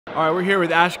All right, we're here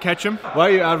with Ash Ketchum. Why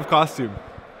are you out of costume?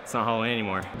 It's not Halloween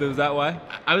anymore. Is that why?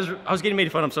 I was getting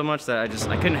made fun of so much that I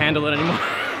couldn't handle it anymore.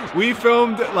 We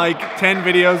filmed like 10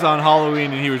 videos on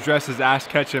Halloween and he was dressed as Ash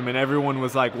Ketchum and everyone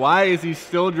was like, why is he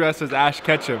still dressed as Ash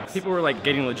Ketchum? People were like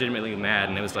getting legitimately mad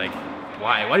and it was like,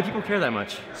 why? Why do people care that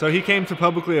much? So he came to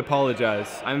publicly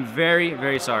apologize. I'm very,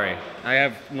 very sorry. I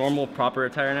have normal, proper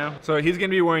attire now. So he's gonna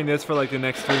be wearing this for like the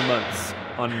next 3 months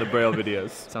on the Braille videos.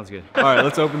 Sounds good. All right,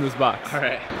 let's open this box. All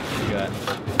right. What you got?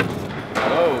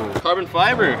 Whoa, carbon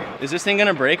fiber. Is this thing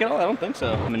gonna break at all? I don't think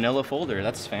so. Manila folder,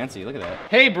 that's fancy, look at that.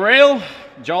 Hey Braille,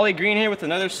 Jolly Green here with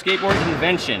another skateboard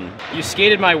invention. You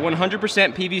skated my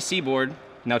 100% PVC board.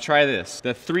 Now try this,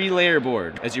 the 3-layer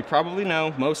board. As you probably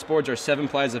know, most boards are 7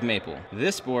 plies of maple.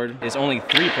 This board is only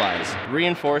 3 plies,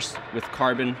 reinforced with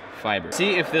carbon fiber.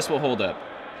 See if this will hold up.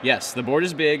 Yes, the board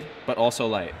is big, but also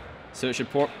light, so it should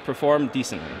perform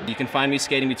decently. You can find me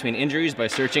skating between injuries by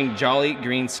searching Jolly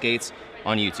Green Skates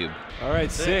on YouTube. All right,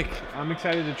 sick. I'm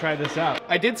excited to try this out.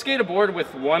 I did skate a board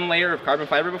with 1 layer of carbon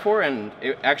fiber before, and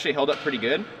it actually held up pretty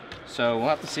good. So we'll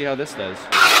have to see how this does.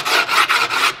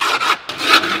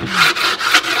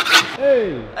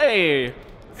 Hey! Hey!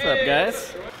 What's up,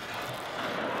 guys?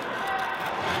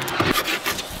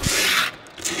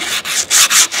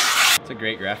 It's a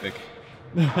great graphic.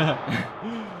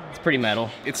 It's pretty metal.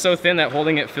 It's so thin that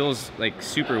holding it feels like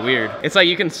super weird. It's like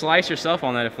you can slice yourself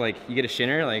on that if like you get a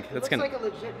shinner, like that's gonna. Looks like a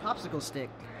legit popsicle stick.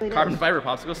 Carbon fiber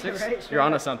popsicle sticks? Right, You're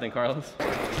onto something, Carlos.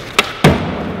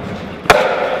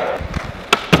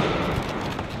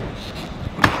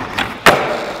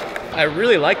 I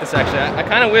really like this actually. I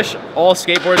kind of wish all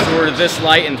skateboards were this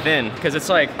light and thin because it's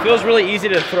like, feels really easy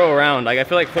to throw around. Like I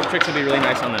feel like flip tricks would be really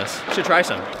nice on this. Should try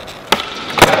some.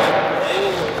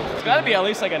 It's gotta be at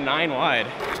least like a 9 wide.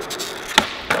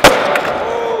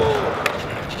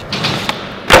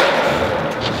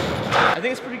 I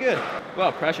think it's pretty good.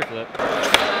 Well, pressure flip.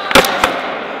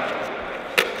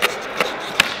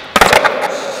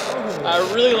 I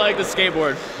really like the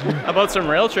skateboard. How about some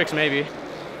rail tricks maybe?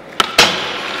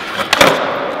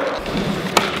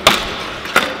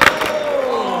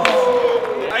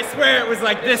 I swear it was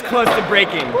like this close to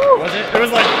breaking. Was it? It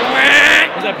was like,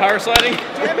 Was that power sliding?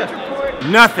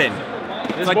 nothing.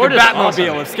 This It's like the board is Batmobile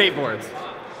awesome. of skateboards.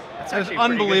 That's It's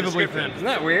unbelievably thin. Isn't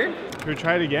that weird? Should we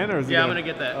try it again or is it Yeah, I'm good? gonna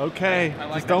get that. Okay, I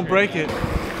like just that don't trick. break it.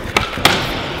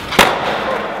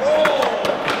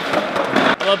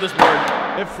 I love this board.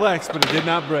 It flexed, but it did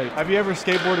not break. Have you ever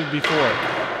skateboarded before?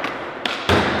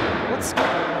 What's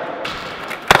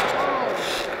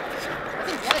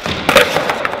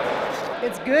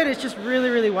It's good, it's just really,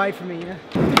 really wide for me, you know?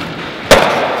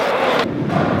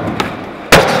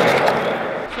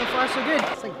 So far, so good.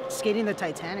 It's like skating the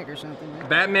Titanic or something, man.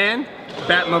 Batman,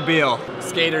 Batmobile,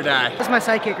 skate or die. That's my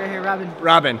sidekick right here, Robin.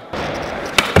 Robin.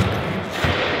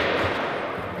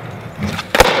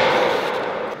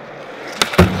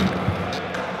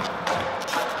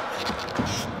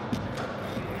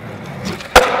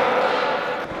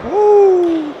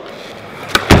 Woo!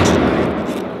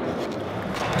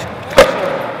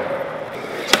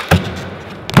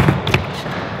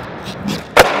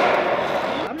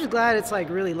 I'm just glad it's like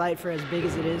really light for as big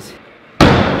as it is.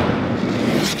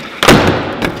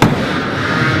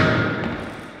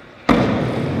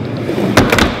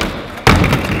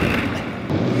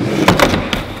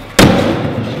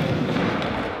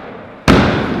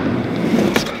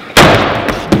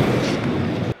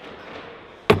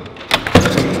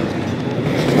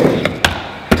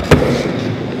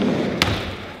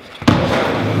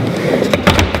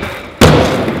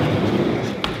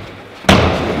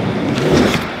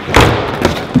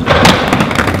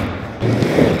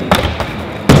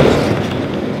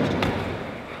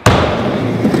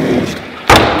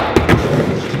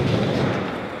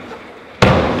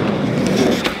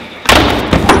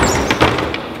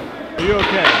 Are you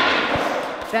okay?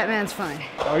 Batman's fine.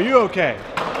 Are you okay?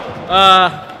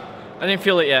 I didn't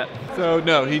feel it yet. So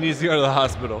no, he needs to go to the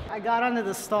hospital. I got onto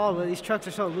the stall, but these trucks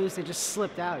are so loose, they just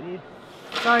slipped out, dude.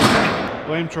 Sorry, man.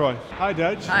 Blame Troy. Hi,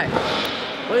 Dutch. Hi.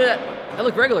 Look at that. I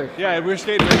look regular. Yeah, we're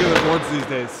skating regular boards these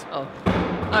days. Oh.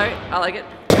 Alright, I like it.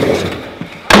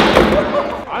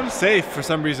 I'm safe for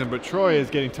some reason, but Troy is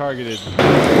getting targeted. I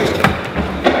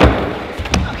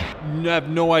have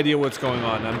no idea what's going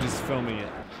on. I'm just filming it.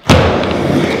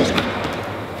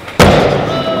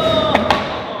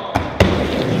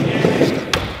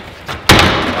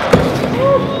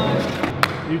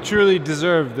 You truly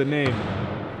deserve the name.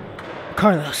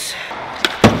 Carlos.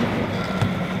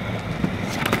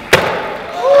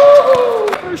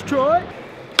 First try.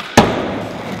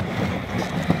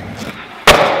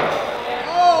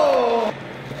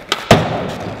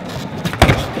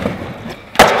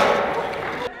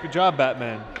 Good job,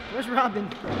 Batman. Where's Robin?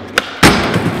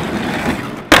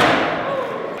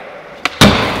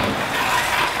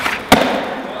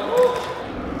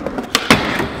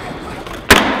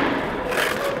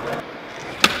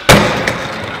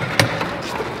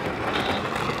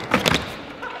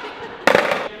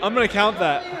 I'm gonna count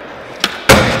that.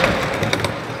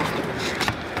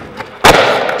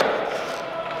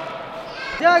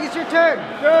 Doug, it's your turn.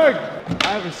 Doug! I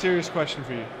have a serious question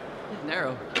for you. It's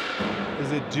narrow.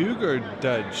 Is it Doug or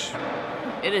Dudge?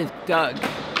 It is Doug.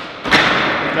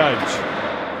 Dudge.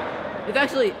 It's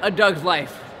actually a Doug's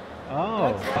life.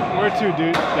 Oh. Where to,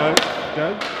 dude? Doug?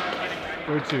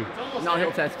 Where to? No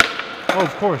hill test. Oh,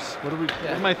 of course. What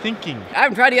am I thinking? I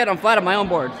haven't tried it yet on flat on my own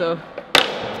board, so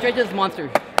straight to this monster.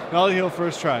 Nollie hill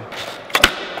first try.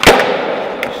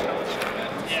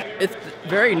 It's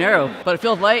very narrow, but it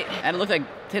feels light, and it looks like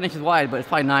 10 inches wide, but it's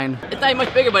probably 9. It's not even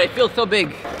much bigger, but it feels so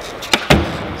big.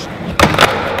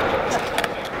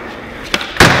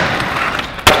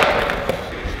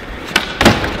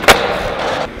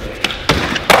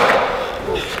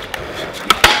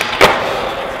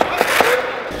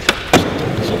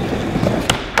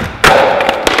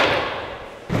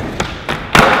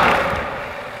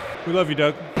 We love you,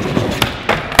 Doug.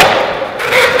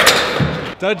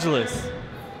 Dudgeless.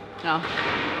 No,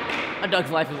 a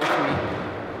Doug's life is what's for me.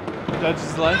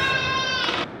 Dudge's life?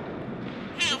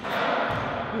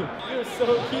 You're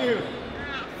so cute.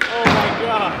 Oh my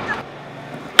god.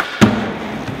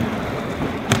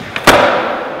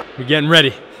 We're getting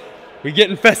ready. We're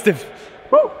getting festive.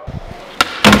 Woo!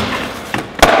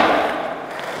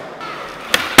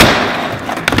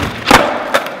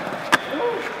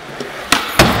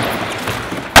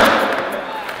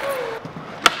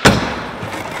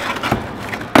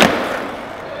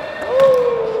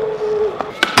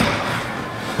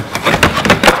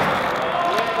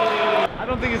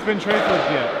 It's been tray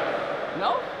flipped yet.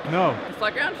 No? No. It's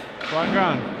flat ground? Flat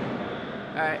ground.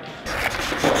 All right.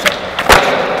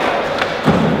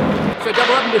 Should I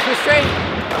double up and do a Swiss tray?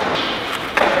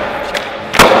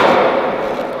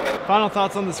 Final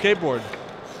thoughts on the skateboard.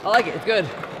 I like it, it's good.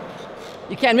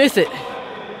 You can't miss it.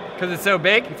 Because it's so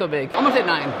big? It's so big. I'm gonna say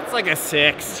 9. It's like a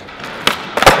 6.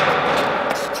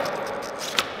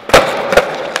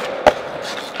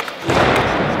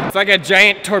 It's like a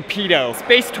giant torpedo,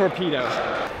 space torpedo.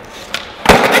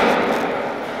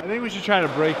 I think we should try to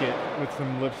break it with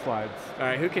some lip slides. All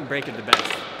right, who can break it the best?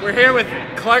 We're here with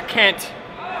Clark Kent,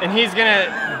 and he's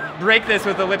gonna break this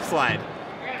with a lip slide.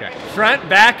 Okay. Front,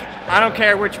 back, I don't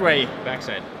care which way.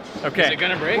 Backside. Okay. Is it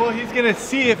gonna break? Well, he's gonna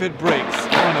see if it breaks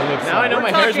on a lip slide. Now I know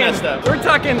my hair's messed up. We're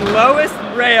talking lowest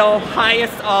rail,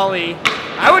 highest ollie.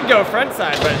 I would go front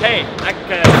side, but hey, I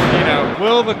could, you know.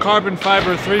 Will the carbon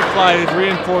fiber 3-ply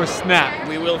reinforced snap?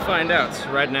 We will find out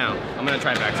right now. I'm gonna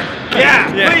try backside. Yeah,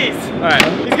 please. All right.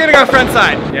 He's gonna go front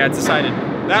side. Yeah, it's decided.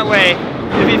 That way,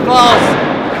 if he falls,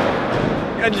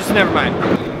 just never mind.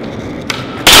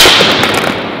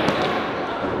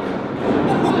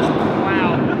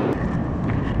 Wow.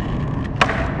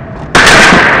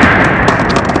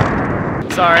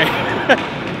 Sorry.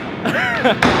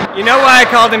 You know why I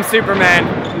called him Superman?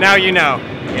 Now you know.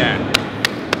 Yeah.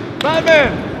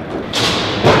 Batman!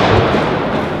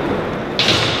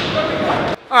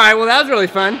 All right, well that was really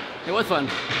fun. It was fun.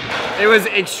 It was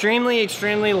extremely,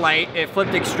 extremely light. It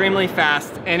flipped extremely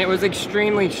fast, and it was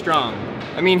extremely strong.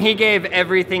 I mean, he gave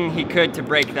everything he could to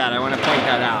break that. I want to point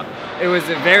that out. It was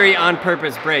a very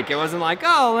on-purpose break. It wasn't like,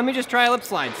 oh, let me just try a lip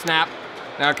slide, snap.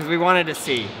 No, because we wanted to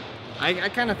see. I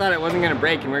kind of thought it wasn't going to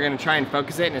break, and we were going to try and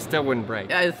focus it, and it still wouldn't break.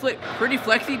 Yeah, it's pretty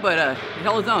flexy, but it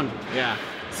held its own. Yeah,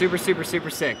 super, super, super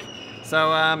sick.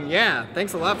 So yeah,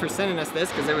 thanks a lot for sending us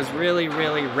this because it was really,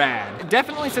 really rad.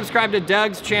 Definitely subscribe to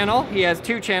Doug's channel. He has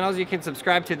 2 channels. You can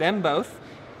subscribe to them both.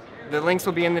 The links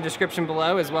will be in the description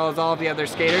below, as well as all of the other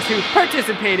skaters who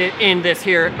participated in this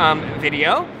here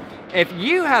video. If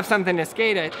you have something to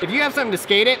skate it,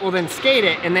 well then skate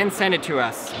it and then send it to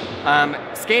us.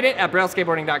 Skate it at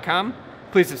brailleskateboarding.com.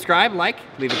 Please subscribe, like,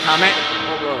 leave a comment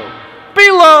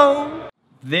below.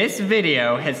 This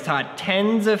video has taught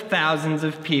tens of thousands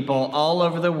of people all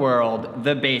over the world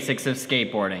the basics of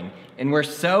skateboarding. And we're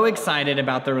so excited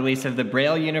about the release of the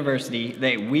Braille University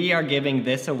that we are giving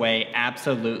this away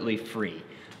absolutely free.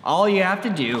 All you have to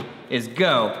do is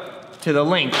go to the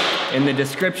link in the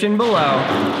description below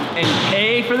and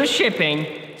pay for the shipping,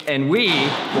 and we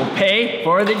will pay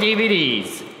for the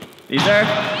DVDs. These are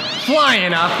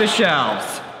flying off the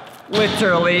shelves.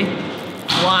 Literally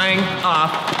flying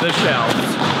off the shelves.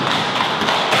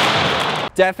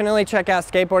 Definitely check out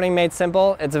Skateboarding Made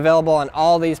Simple. It's available on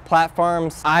all these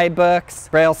platforms, iBooks,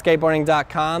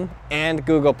 BrailleSkateboarding.com, and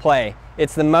Google Play.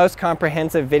 It's the most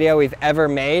comprehensive video we've ever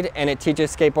made, and it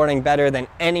teaches skateboarding better than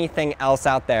anything else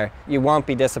out there. You won't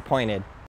be disappointed.